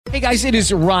Hey guys, it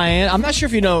is Ryan. I'm not sure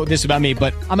if you know this about me,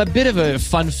 but I'm a bit of a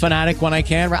fun fanatic when I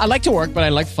can. I like to work, but I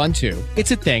like fun too.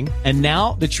 It's a thing. And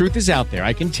now the truth is out there.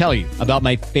 I can tell you about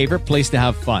my favorite place to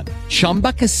have fun.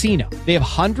 Chumba Casino. They have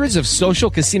hundreds of social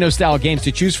casino style games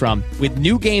to choose from with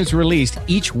new games released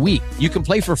each week. You can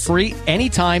play for free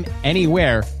anytime,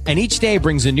 anywhere. And each day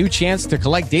brings a new chance to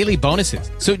collect daily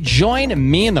bonuses. So join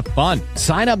me in the fun.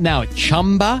 Sign up now at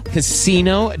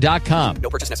ChumbaCasino.com. No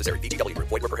purchase necessary. VGW.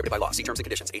 Void where prohibited by law. See terms and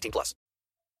conditions. 18+.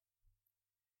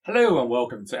 Hello and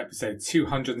welcome to episode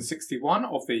 261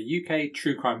 of the UK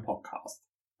True Crime Podcast.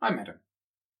 I'm Adam.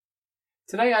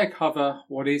 Today I cover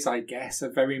what is, I guess, a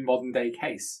very modern day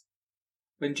case.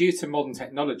 When due to modern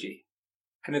technology,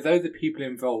 and although the people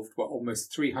involved were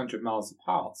almost 300 miles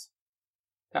apart,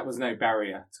 that was no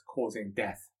barrier to causing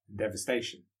death and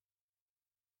devastation.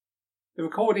 The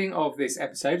recording of this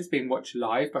episode is being watched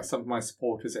live by some of my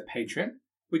supporters at Patreon.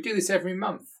 We do this every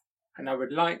month, and I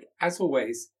would like, as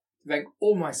always, to thank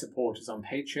all my supporters on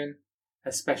Patreon,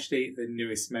 especially the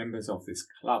newest members of this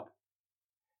club.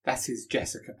 That is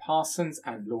Jessica Parsons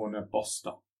and Lorna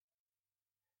Bostock.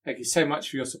 Thank you so much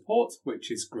for your support, which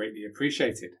is greatly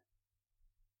appreciated.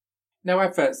 No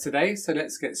adverts today, so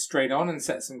let's get straight on and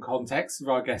set some context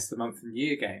for our Guess the Month and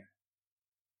Year game.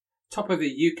 Top of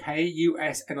the UK,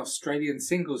 US and Australian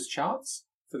singles charts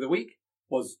for the week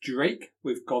was Drake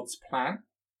with God's Plan.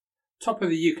 Top of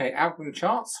the UK album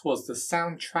charts was the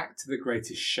soundtrack to The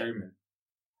Greatest Showman.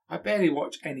 I barely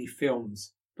watch any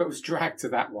films, but was dragged to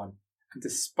that one, and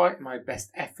despite my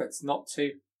best efforts not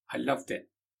to, I loved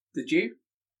it. Did you?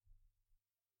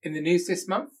 In the news this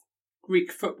month,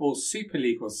 Greek football's Super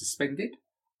League was suspended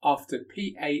after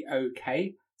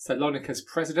PAOK Salonika's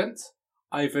president,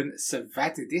 Ivan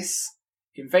Savadidis,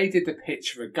 invaded the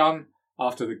pitch with a gun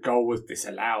after the goal was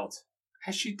disallowed.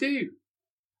 As you do.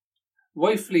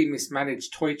 Woefully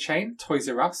mismanaged toy chain Toys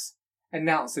R Us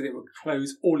announced that it would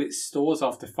close all its stores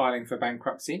after filing for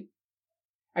bankruptcy.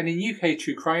 And in UK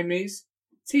true crime news,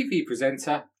 TV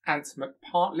presenter Ant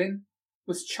McPartlin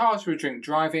was charged with drink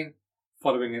driving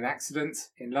following an accident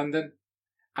in London,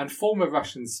 and former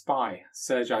Russian spy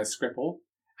Sergei Skripal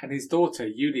and his daughter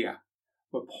Yulia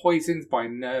were poisoned by a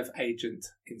nerve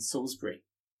agent in Salisbury.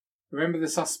 Remember the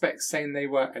suspects saying they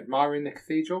were admiring the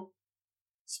cathedral?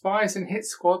 Spies and hit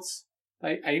squads,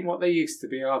 they ain't what they used to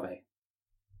be, are they?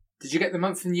 Did you get the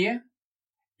month and year?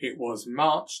 It was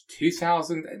March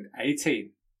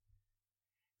 2018.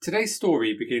 Today's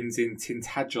story begins in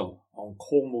Tintagel on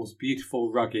Cornwall's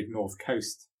beautiful rugged north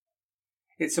coast.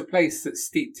 It's a place that's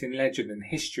steeped in legend and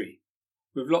history,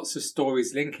 with lots of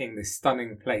stories linking this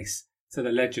stunning place to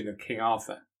the legend of King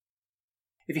Arthur.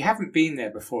 If you haven't been there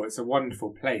before, it's a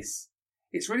wonderful place.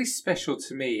 It's really special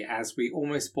to me as we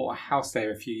almost bought a house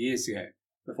there a few years ago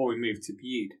before we moved to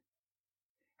Bude.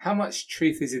 How much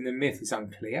truth is in the myth is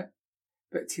unclear,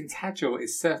 but Tintagel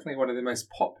is certainly one of the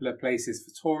most popular places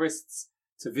for tourists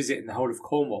to visit in the whole of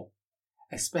Cornwall,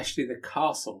 especially the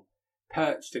castle,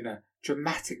 perched in a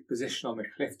dramatic position on the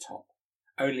cliff top,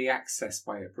 only accessed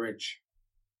by a bridge.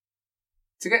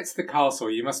 To get to the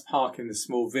castle, you must park in the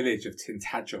small village of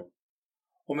Tintagel.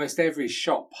 Almost every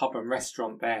shop, pub and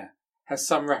restaurant there has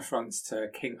some reference to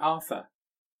King Arthur,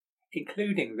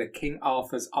 including the King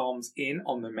Arthur's Arms Inn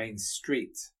on the main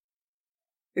street.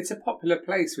 It's a popular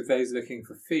place with those looking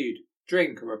for food,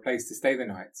 drink or a place to stay the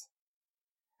night.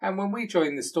 And when we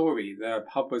joined the story, the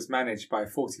pub was managed by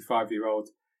 45-year-old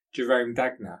Jerome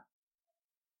Dagner.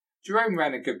 Jerome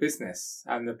ran a good business,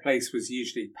 and the place was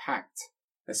usually packed,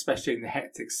 especially in the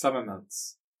hectic summer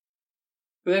months.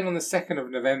 But then on the 2nd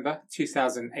of November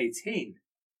 2018,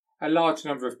 a large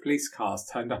number of police cars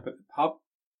turned up at the pub,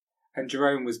 and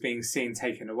Jerome was being seen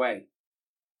taken away.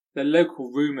 The local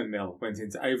rumour mill went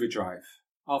into overdrive.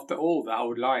 After all, the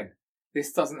old line,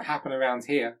 "This doesn't happen around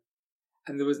here,"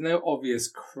 and there was no obvious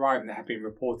crime that had been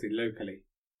reported locally.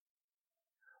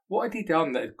 What had he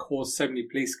done that had caused so many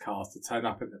police cars to turn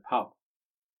up at the pub?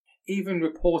 Even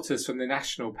reporters from the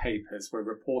national papers were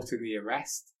reporting the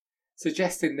arrest,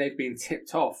 suggesting they'd been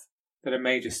tipped off that a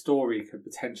major story could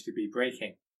potentially be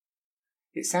breaking.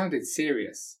 It sounded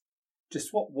serious.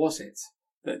 Just what was it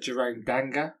that Jerome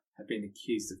Dagner had been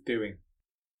accused of doing?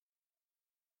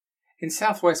 In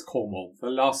southwest Cornwall, the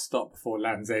last stop before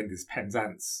Land's End is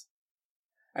Penzance,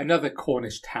 another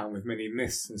Cornish town with many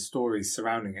myths and stories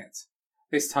surrounding it,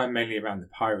 this time mainly around the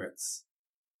pirates.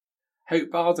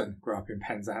 Hope Barden grew up in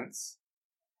Penzance.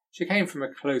 She came from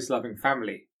a close, loving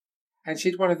family, and she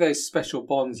had one of those special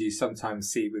bonds you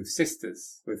sometimes see with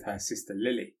sisters, with her sister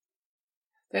Lily.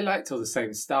 They liked all the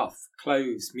same stuff,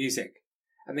 clothes, music,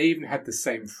 and they even had the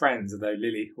same friends, although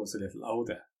Lily was a little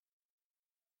older.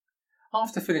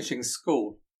 After finishing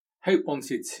school, Hope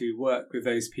wanted to work with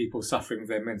those people suffering with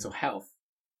their mental health,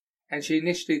 and she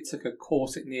initially took a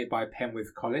course at nearby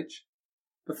Penwith College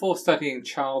before studying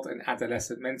child and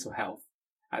adolescent mental health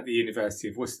at the University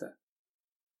of Worcester.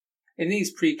 In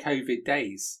these pre-COVID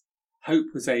days, Hope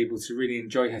was able to really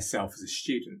enjoy herself as a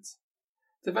student,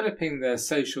 developing the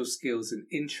social skills and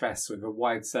interests with a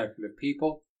wide circle of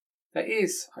people that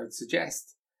is, I would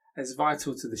suggest, as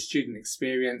vital to the student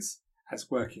experience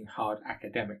as working hard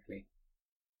academically.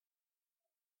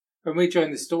 When we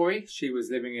joined the story, she was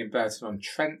living in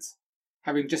Burton-on-Trent,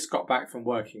 having just got back from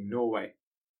working in Norway.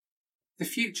 The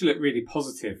future looked really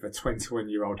positive for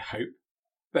 21-year-old Hope,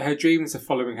 but her dreams of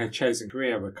following her chosen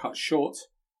career were cut short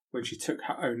when she took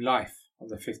her own life on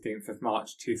the 15th of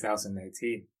March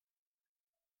 2018.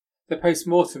 The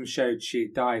post-mortem showed she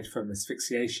had died from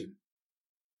asphyxiation.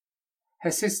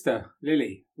 Her sister,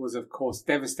 Lily, was of course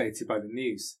devastated by the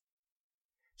news.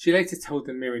 She later told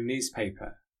the Mirror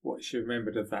newspaper what she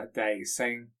remembered of that day,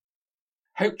 saying,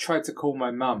 "Hope tried to call my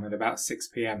mum at about 6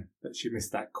 p.m, but she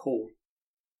missed that call.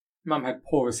 Mum had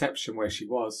poor reception where she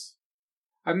was.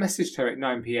 I messaged her at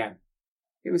 9 p.m.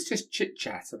 It was just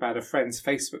chit-chat about a friend's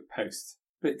Facebook post,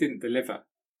 but it didn't deliver.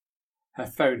 Her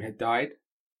phone had died.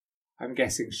 I'm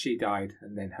guessing she died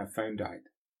and then her phone died."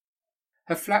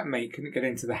 Her flatmate couldn't get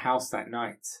into the house that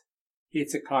night. He had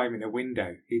to climb in a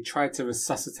window. He tried to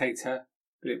resuscitate her,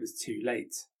 but it was too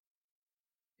late.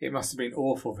 It must have been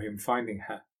awful for him finding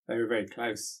her. They were very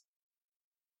close.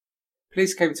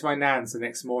 Police came to my nan's the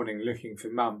next morning looking for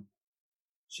Mum.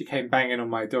 She came banging on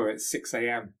my door at 6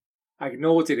 a.m. I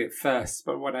ignored it at first,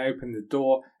 but when I opened the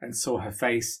door and saw her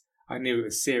face, I knew it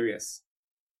was serious.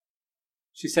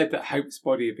 She said that Hope's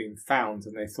body had been found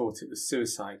and they thought it was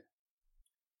suicide.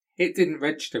 It didn't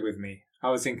register with me.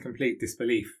 I was in complete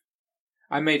disbelief.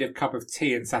 I made a cup of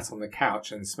tea and sat on the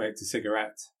couch and smoked a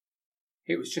cigarette.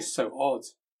 It was just so odd.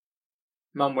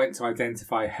 Mum went to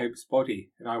identify Hope's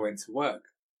body and I went to work.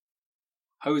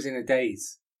 I was in a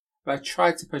daze, but I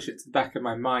tried to push it to the back of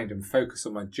my mind and focus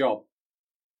on my job.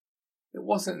 It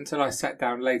wasn't until I sat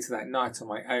down later that night on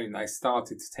my own that I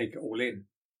started to take it all in.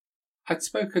 I'd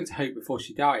spoken to Hope before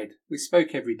she died. We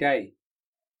spoke every day.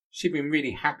 She'd been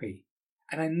really happy,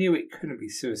 and I knew it couldn't be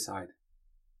suicide.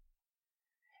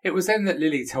 It was then that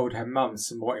Lily told her mum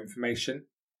some more information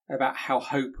about how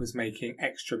Hope was making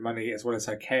extra money as well as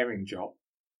her caring job,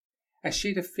 as she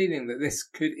had a feeling that this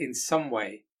could in some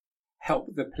way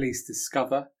help the police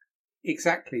discover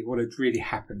exactly what had really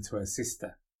happened to her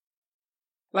sister.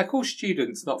 Like all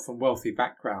students not from wealthy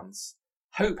backgrounds,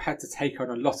 Hope had to take on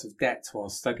a lot of debt while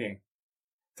studying.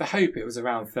 For Hope it was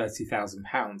around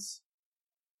 £30,000.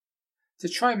 To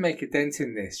try and make a dent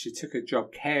in this, she took a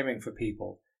job caring for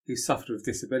people who suffered with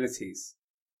disabilities.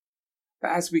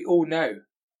 But as we all know,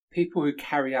 people who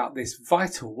carry out this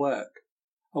vital work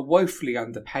are woefully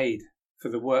underpaid for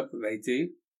the work that they do.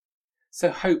 So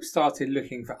Hope started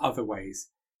looking for other ways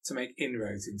to make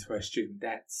inroads into her student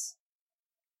debts.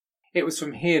 It was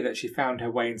from here that she found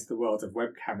her way into the world of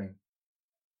webcamming.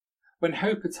 When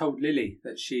Hope had told Lily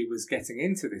that she was getting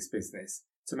into this business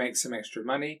to make some extra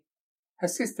money, her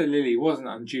sister Lily wasn't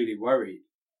unduly worried.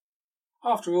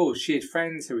 After all, she had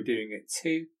friends who were doing it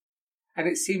too, and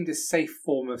it seemed a safe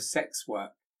form of sex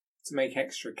work to make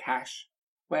extra cash,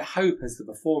 where Hope, as the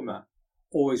performer,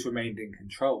 always remained in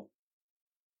control.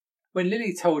 When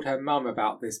Lily told her mum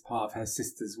about this part of her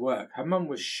sister's work, her mum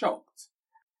was shocked,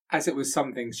 as it was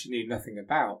something she knew nothing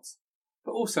about,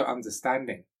 but also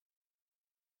understanding.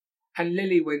 And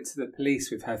Lily went to the police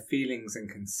with her feelings and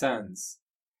concerns,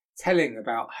 telling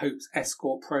about Hope's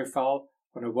escort profile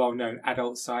on a well-known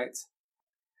adult site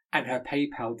and her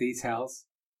PayPal details,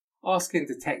 asking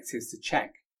detectives to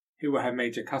check who were her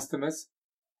major customers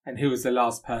and who was the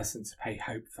last person to pay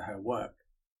Hope for her work.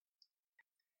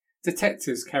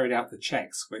 Detectives carried out the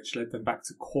checks which led them back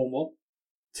to Cornwall,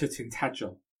 to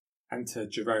Tintagel and to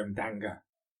Jerome Danga.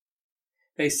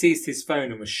 They seized his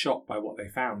phone and were shocked by what they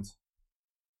found.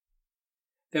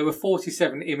 There were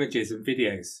 47 images and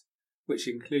videos, which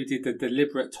included the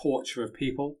deliberate torture of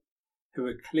people who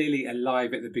were clearly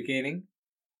alive at the beginning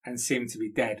and seemed to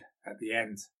be dead at the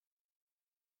end.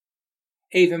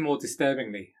 Even more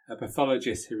disturbingly, a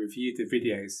pathologist who reviewed the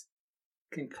videos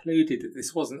concluded that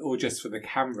this wasn't all just for the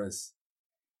cameras,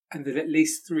 and that at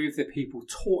least 3 of the people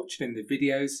tortured in the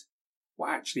videos were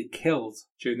actually killed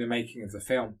during the making of the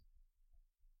film.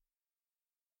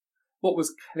 What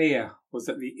was clear was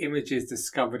that the images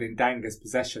discovered in Danga's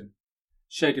possession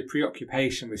showed a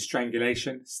preoccupation with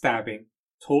strangulation, stabbing,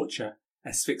 torture,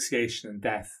 asphyxiation and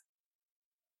death.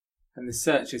 And the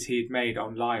searches he had made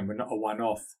online were not a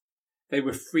one-off. They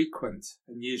were frequent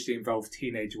and usually involved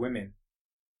teenage women.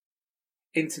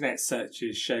 Internet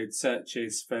searches showed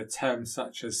searches for terms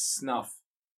such as snuff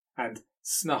and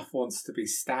snuff wants to be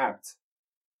stabbed.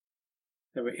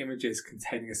 There were images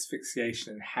containing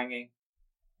asphyxiation and hanging,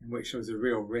 in which there was a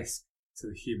real risk to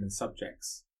the human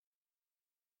subjects.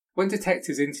 When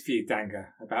detectives interviewed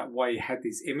Dangar about why he had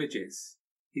these images,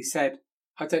 he said,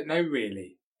 "I don't know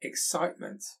really.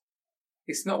 Excitement.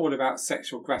 It's not all about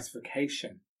sexual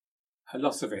gratification. A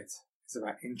lot of it is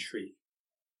about intrigue."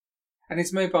 And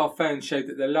his mobile phone showed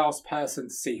that the last person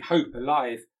to see Hope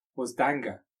alive was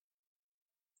Dangar.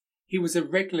 He was a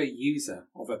regular user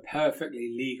of a perfectly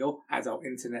legal adult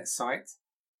internet site,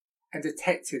 and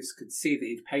detectives could see that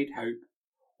he'd paid Hope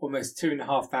almost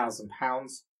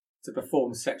 £2,500 to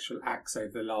perform sexual acts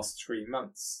over the last 3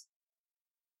 months.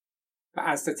 But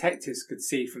as detectives could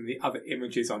see from the other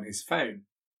images on his phone,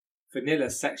 vanilla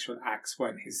sexual acts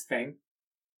weren't his thing,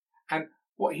 and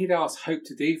what he'd asked Hope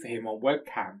to do for him on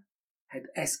webcam had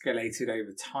escalated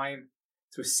over time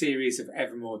to a series of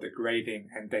ever more degrading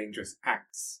and dangerous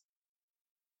acts.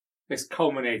 This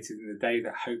culminated in the day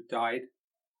that Hope died,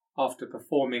 after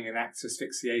performing an act of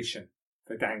asphyxiation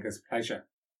for Dangar's pleasure.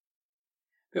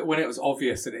 But when it was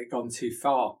obvious that it had gone too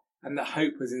far and that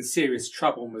Hope was in serious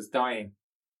trouble and was dying,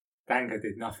 Dangar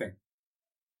did nothing.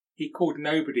 He called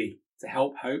nobody to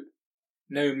help Hope,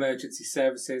 no emergency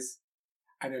services,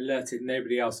 and alerted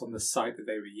nobody else on the site that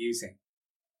they were using.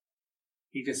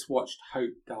 He just watched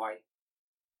Hope die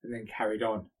and then carried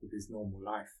on with his normal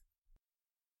life.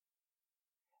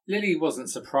 Lily wasn't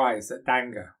surprised that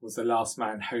Dangar was the last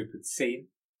man Hope had seen,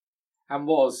 and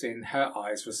was, in her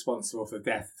eyes, responsible for the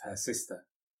death of her sister.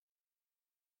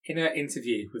 In her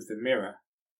interview with the Mirror,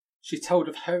 she told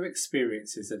of her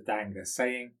experiences of Dangar,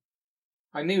 saying,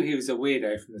 "I knew he was a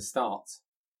weirdo from the start.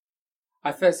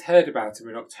 I first heard about him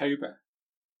in October.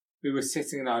 We were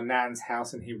sitting in our nan's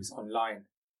house and he was online.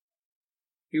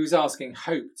 He was asking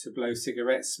Hope to blow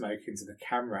cigarette smoke into the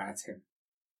camera at him.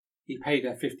 He paid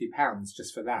her £50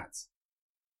 just for that.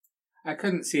 I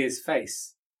couldn't see his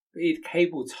face, but he had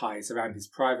cable ties around his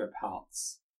private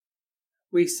parts.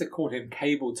 We used to call him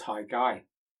Cable Tie Guy.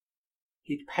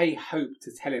 He'd pay Hope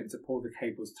to tell him to pull the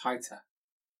cables tighter.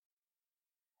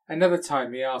 Another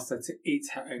time he asked her to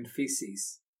eat her own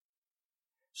feces.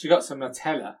 She got some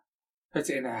Nutella, put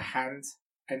it in her hand,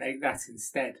 and ate that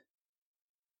instead.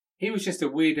 He was just a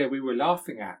weirdo we were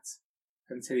laughing at,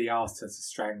 until he asked her to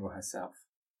strangle herself.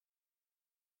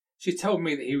 She told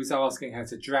me that he was asking her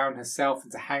to drown herself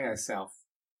and to hang herself.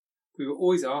 We were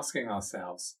always asking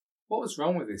ourselves, what was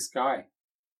wrong with this guy?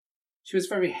 She was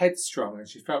very headstrong and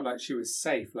she felt like she was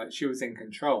safe, like she was in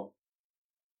control.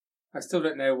 I still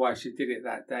don't know why she did it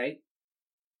that day.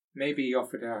 Maybe he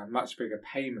offered her a much bigger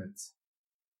payment.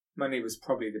 Money was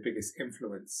probably the biggest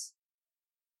influence.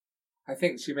 I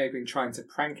think she may have been trying to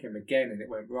prank him again and it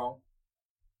went wrong.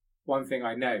 One thing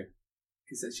I know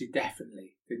is that she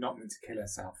definitely did not mean to kill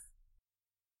herself.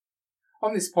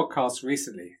 On this podcast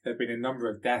recently, there have been a number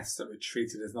of deaths that were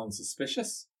treated as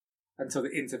non-suspicious until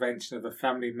the intervention of a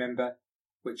family member,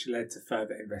 which led to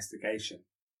further investigation.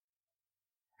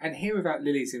 And here, without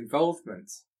Lily's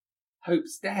involvement,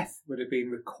 Hope's death would have been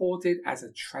recorded as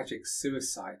a tragic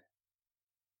suicide.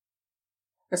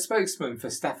 A spokesman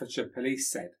for Staffordshire Police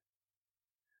said,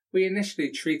 "We initially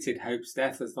treated Hope's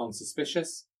death as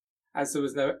non-suspicious, as there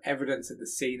was no evidence at the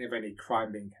scene of any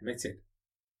crime being committed.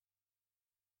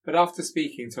 But after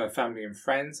speaking to her family and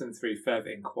friends and through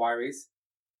further inquiries,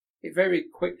 it very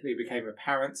quickly became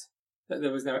apparent that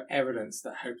there was no evidence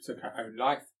that Hope took her own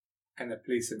life, and a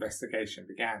police investigation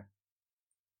began.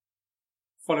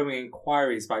 Following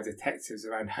inquiries by detectives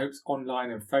around Hope's online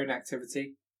and phone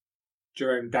activity,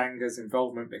 Jerome Dangar's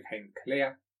involvement became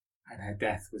clear, and her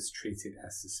death was treated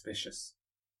as suspicious."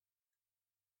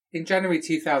 In January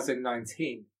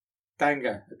 2019,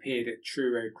 Dangar appeared at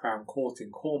Truro Crown Court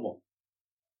in Cornwall.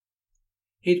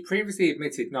 He'd previously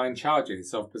admitted 9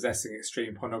 charges of possessing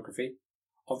extreme pornography,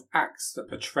 of acts that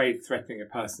portrayed threatening a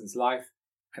person's life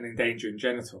and endangering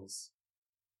genitals.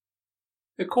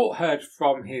 The court heard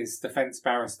from his defence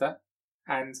barrister,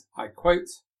 and, I quote,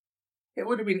 "It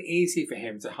would have been easy for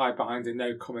him to hide behind a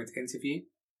no-comment interview,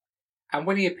 and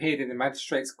when he appeared in the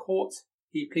magistrate's court,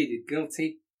 he pleaded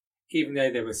guilty, even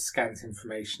though there was scant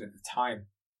information at the time.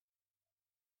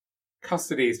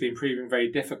 Custody has been proving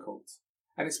very difficult,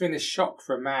 and it's been a shock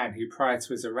for a man who, prior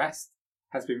to his arrest,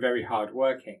 has been very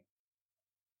hard-working.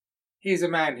 He is a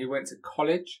man who went to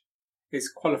college,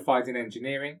 is qualified in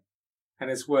engineering, and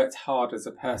has worked hard as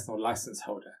a personal licence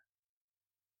holder.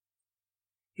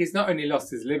 He has not only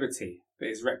lost his liberty, but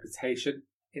his reputation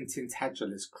in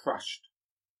Tintagel is crushed.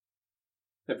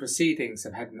 The proceedings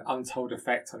have had an untold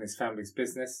effect on his family's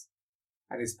business,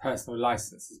 and his personal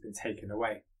licence has been taken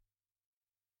away.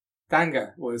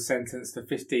 Danga was sentenced to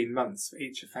 15 months for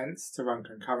each offence to run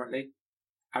concurrently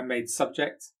and made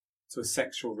subject to a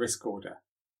sexual risk order.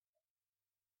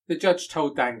 The judge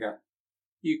told Danga,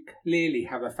 "You clearly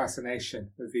have a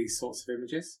fascination with these sorts of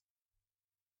images,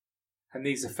 and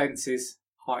these offences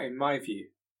are, in my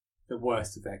view, the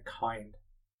worst of their kind."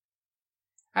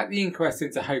 At the inquest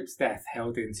into Hope's death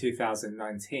held in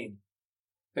 2019,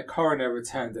 the coroner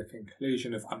returned a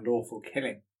conclusion of unlawful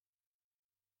killing.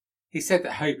 He said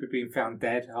that Hope had been found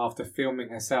dead after filming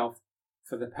herself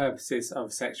for the purposes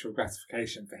of sexual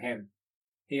gratification for him.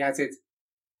 He added,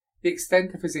 "The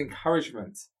extent of his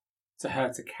encouragement to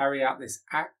her to carry out this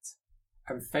act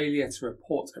and failure to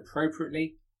report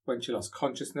appropriately when she lost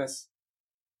consciousness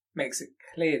makes it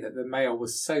clear that the male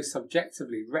was so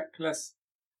subjectively reckless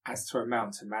as to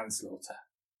amount to manslaughter."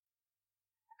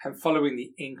 And following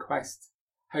the inquest,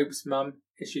 Hope's mum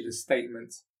issued a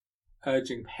statement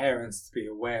urging parents to be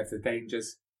aware of the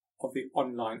dangers of the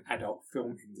online adult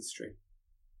film industry.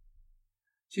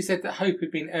 She said that Hope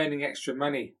had been earning extra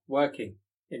money working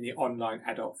in the online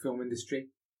adult film industry.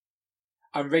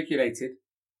 Unregulated,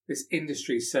 this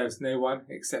industry serves no one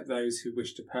except those who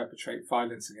wish to perpetrate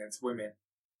violence against women.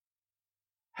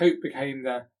 Hope became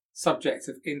the subject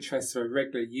of interest of a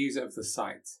regular user of the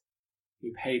site,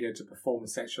 who paid her to perform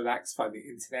sexual acts via the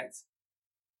internet,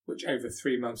 which over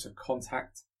 3 months of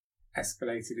contact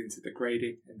escalated into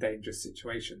degrading and dangerous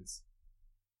situations.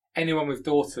 Anyone with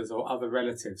daughters or other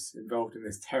relatives involved in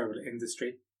this terrible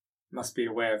industry must be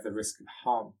aware of the risk of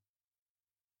harm.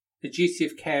 The duty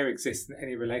of care exists in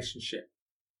any relationship.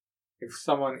 If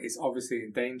someone is obviously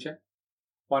in danger,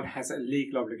 one has a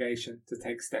legal obligation to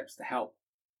take steps to help.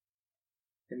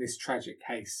 In this tragic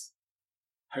case,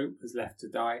 Hope was left to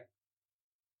die,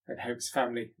 and Hope's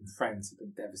family and friends have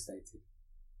been devastated.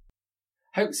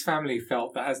 Hope's family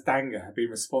felt that as Danga had been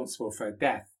responsible for her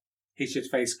death, he should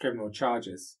face criminal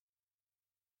charges.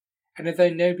 And although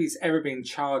nobody's ever been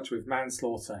charged with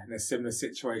manslaughter in a similar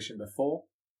situation before,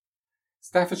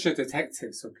 Staffordshire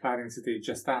detectives were planning to do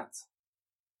just that.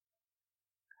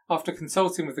 After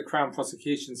consulting with the Crown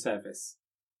Prosecution Service,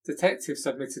 detectives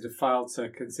submitted a file to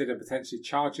consider potentially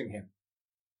charging him.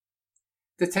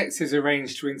 Detectives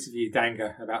arranged to interview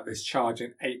Danga about this charge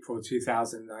in April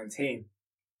 2019.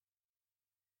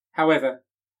 However,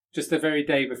 just the very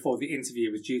day before the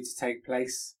interview was due to take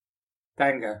place,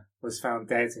 Danga was found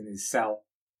dead in his cell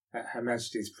at Her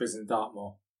Majesty's Prison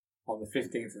Dartmoor on the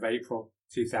 15th of April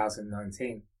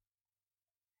 2019.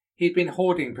 He'd been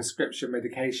hoarding prescription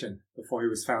medication before he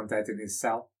was found dead in his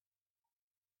cell.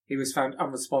 He was found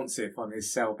unresponsive on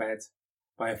his cell bed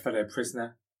by a fellow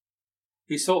prisoner,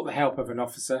 who sought the help of an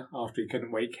officer after he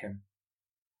couldn't wake him.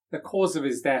 The cause of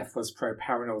his death was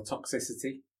propranolol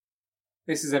toxicity.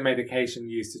 This is a medication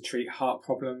used to treat heart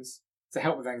problems, to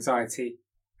help with anxiety,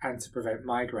 and to prevent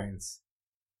migraines.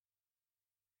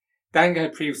 Danga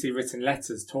had previously written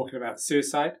letters talking about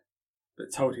suicide,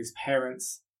 but told his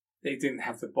parents that he didn't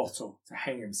have the bottle to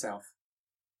hang himself.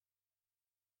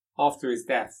 After his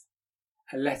death,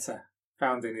 a letter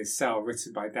found in his cell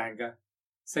written by Danga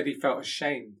said he felt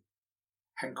ashamed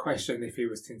and questioned if he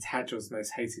was Tintagel's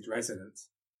most hated resident.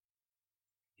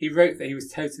 He wrote that he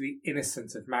was totally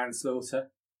innocent of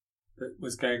manslaughter, but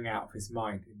was going out of his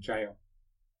mind in jail.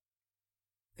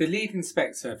 The lead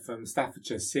inspector from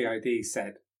Staffordshire CID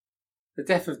said, "The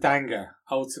death of Danga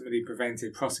ultimately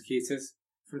prevented prosecutors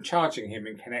from charging him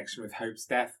in connection with Hope's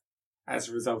death as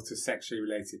a result of sexually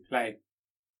related play."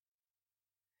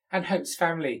 And Hope's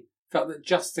family felt that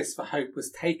justice for Hope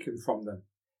was taken from them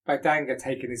by Danga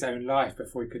taking his own life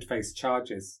before he could face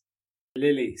charges.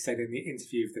 Lily said in the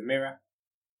interview with The Mirror,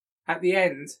 "At the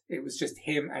end, it was just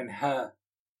him and her.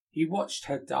 He watched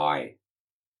her die.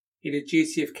 He had a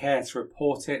duty of care to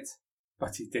report it,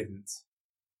 but he didn't.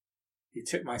 He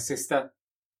took my sister,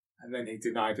 and then he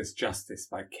denied us justice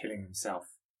by killing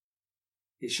himself.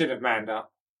 He should have manned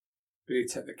up, but he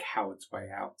took the coward's way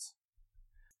out."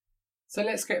 So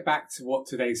let's get back to what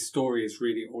today's story is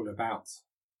really all about.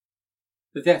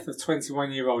 The death of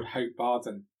 21-year-old Hope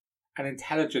Barden, an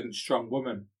intelligent, strong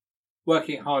woman,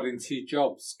 working hard in 2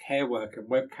 jobs, care work and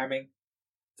webcamming,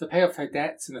 to pay off her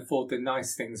debts and afford the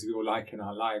nice things we all like in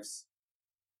our lives.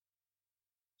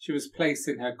 She was placed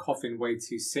in her coffin way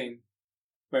too soon,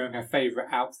 wearing her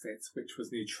favourite outfit, which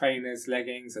was new trainers,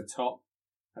 leggings, a top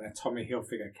and a Tommy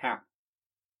Hilfiger cap.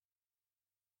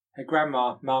 Her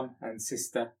grandma, mum and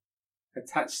sister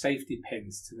attached safety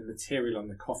pins to the material on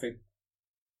the coffin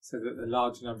so that the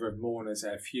large number of mourners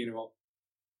at her funeral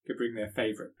could bring their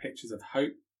favourite pictures of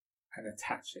Hope and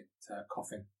attach it to her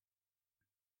coffin.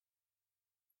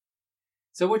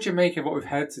 So what do you make of what we've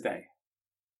heard today?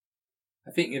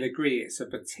 I think you'll agree it's a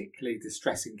particularly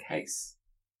distressing case.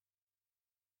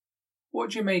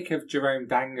 What do you make of Jerome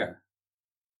Danga?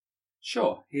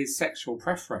 Sure, his sexual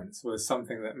preference was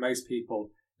something that most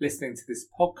people listening to this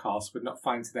podcast would not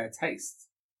find to their taste.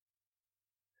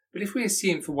 But if we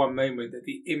assume for one moment that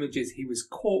the images he was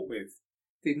caught with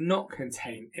did not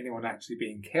contain anyone actually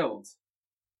being killed,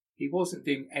 he wasn't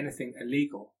doing anything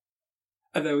illegal.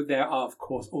 Although there are, of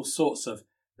course, all sorts of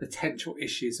potential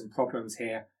issues and problems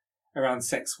here around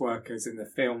sex workers in the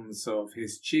films of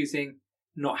his choosing,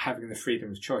 not having the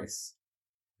freedom of choice.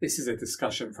 This is a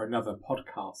discussion for another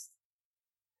podcast.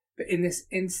 But in this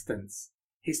instance,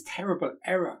 his terrible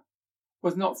error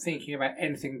was not thinking about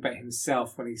anything but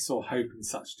himself when he saw Hope in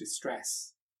such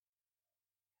distress.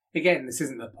 Again, this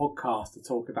isn't the podcast to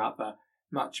talk about the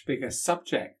much bigger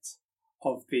subject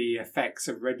of the effects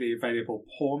of readily available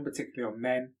porn, particularly on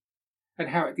men, and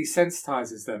how it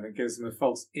desensitizes them and gives them a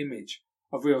false image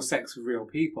of real sex with real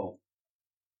people.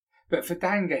 But for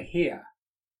Danga here,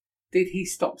 did he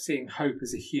stop seeing Hope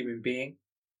as a human being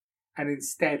and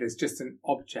instead as just an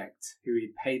object who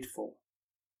he paid for?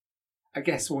 I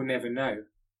guess we'll never know.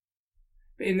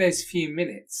 But in those few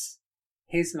minutes,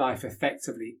 his life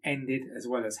effectively ended as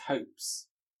well as Hope's.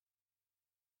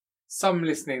 Some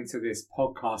listening to this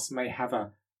podcast may have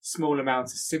a small amount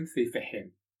of sympathy for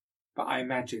him, but I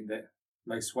imagine that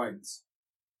most won't.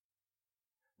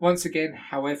 Once again,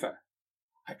 however,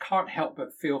 I can't help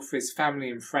but feel for his family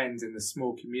and friends in the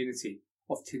small community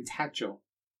of Tintagel,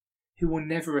 who will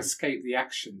never escape the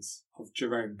actions of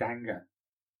Jerome Danga.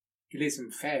 It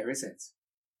isn't fair, is it?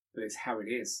 But it's how it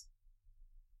is.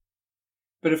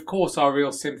 But of course our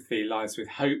real sympathy lies with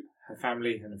Hope, her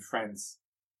family and her friends.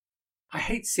 I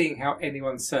hate seeing how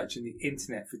anyone searching the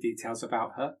internet for details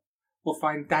about her will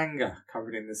find Danga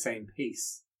covered in the same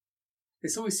piece.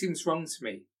 This always seems wrong to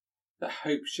me, that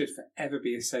Hope should forever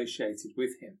be associated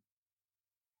with him.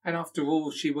 And after all,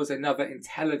 she was another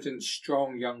intelligent,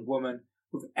 strong young woman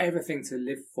with everything to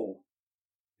live for,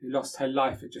 who lost her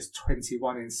life at just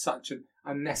 21 in such an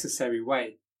unnecessary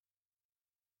way.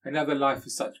 Another life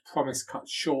with such promise cut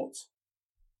short,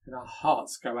 and our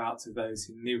hearts go out to those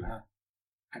who knew her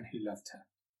and who loved her.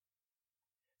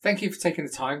 Thank you for taking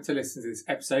the time to listen to this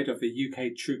episode of the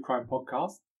UK True Crime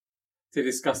Podcast. To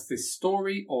discuss this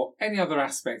story or any other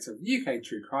aspect of UK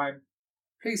true crime,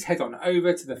 please head on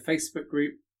over to the Facebook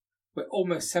group where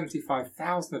almost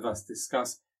 75,000 of us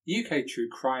discuss UK true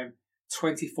crime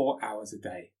 24 hours a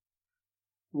day.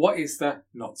 What is there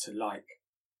not to like?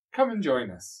 Come and join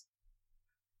us.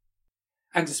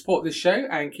 And to support this show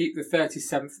and keep the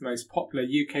 37th most popular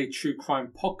UK true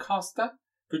crime podcaster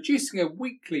producing a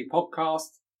weekly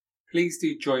podcast, please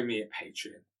do join me at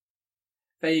Patreon.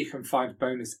 There you can find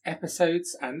bonus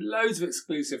episodes and loads of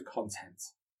exclusive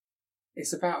content.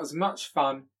 It's about as much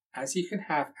fun as you can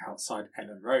have outside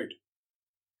Ellen Road.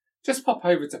 Just pop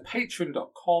over to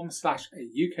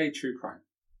patreon.com/ukTrueCrime.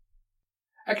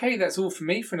 Okay, that's all from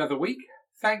me for another week.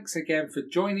 Thanks again for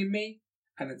joining me,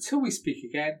 and until we speak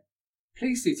again,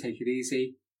 please do take it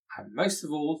easy, and most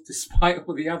of all, despite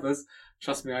all the others,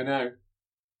 trust me I know,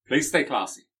 please stay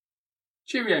classy.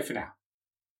 Cheerio for now.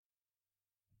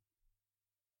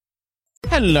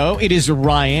 Hello, it is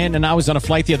Ryan, and I was on a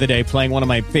flight the other day playing one of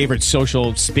my favorite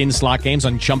social spin slot games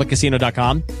on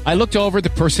ChumbaCasino.com. I looked over at the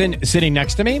person sitting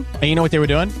next to me, and you know what they were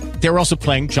doing? They were also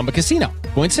playing Chumba Casino.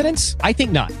 Coincidence? I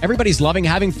think not. Everybody's loving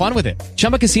having fun with it.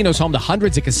 Chumba Casino is home to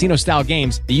hundreds of casino-style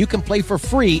games that you can play for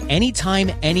free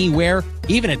anytime, anywhere,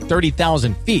 even at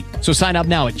 30,000 feet. So sign up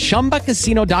now at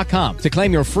ChumbaCasino.com to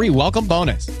claim your free welcome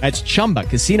bonus. That's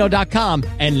ChumbaCasino.com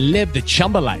and live the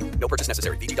Chumba life. No purchase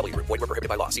necessary. VGW Group. Void where prohibited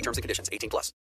by law. See terms and conditions. 18+.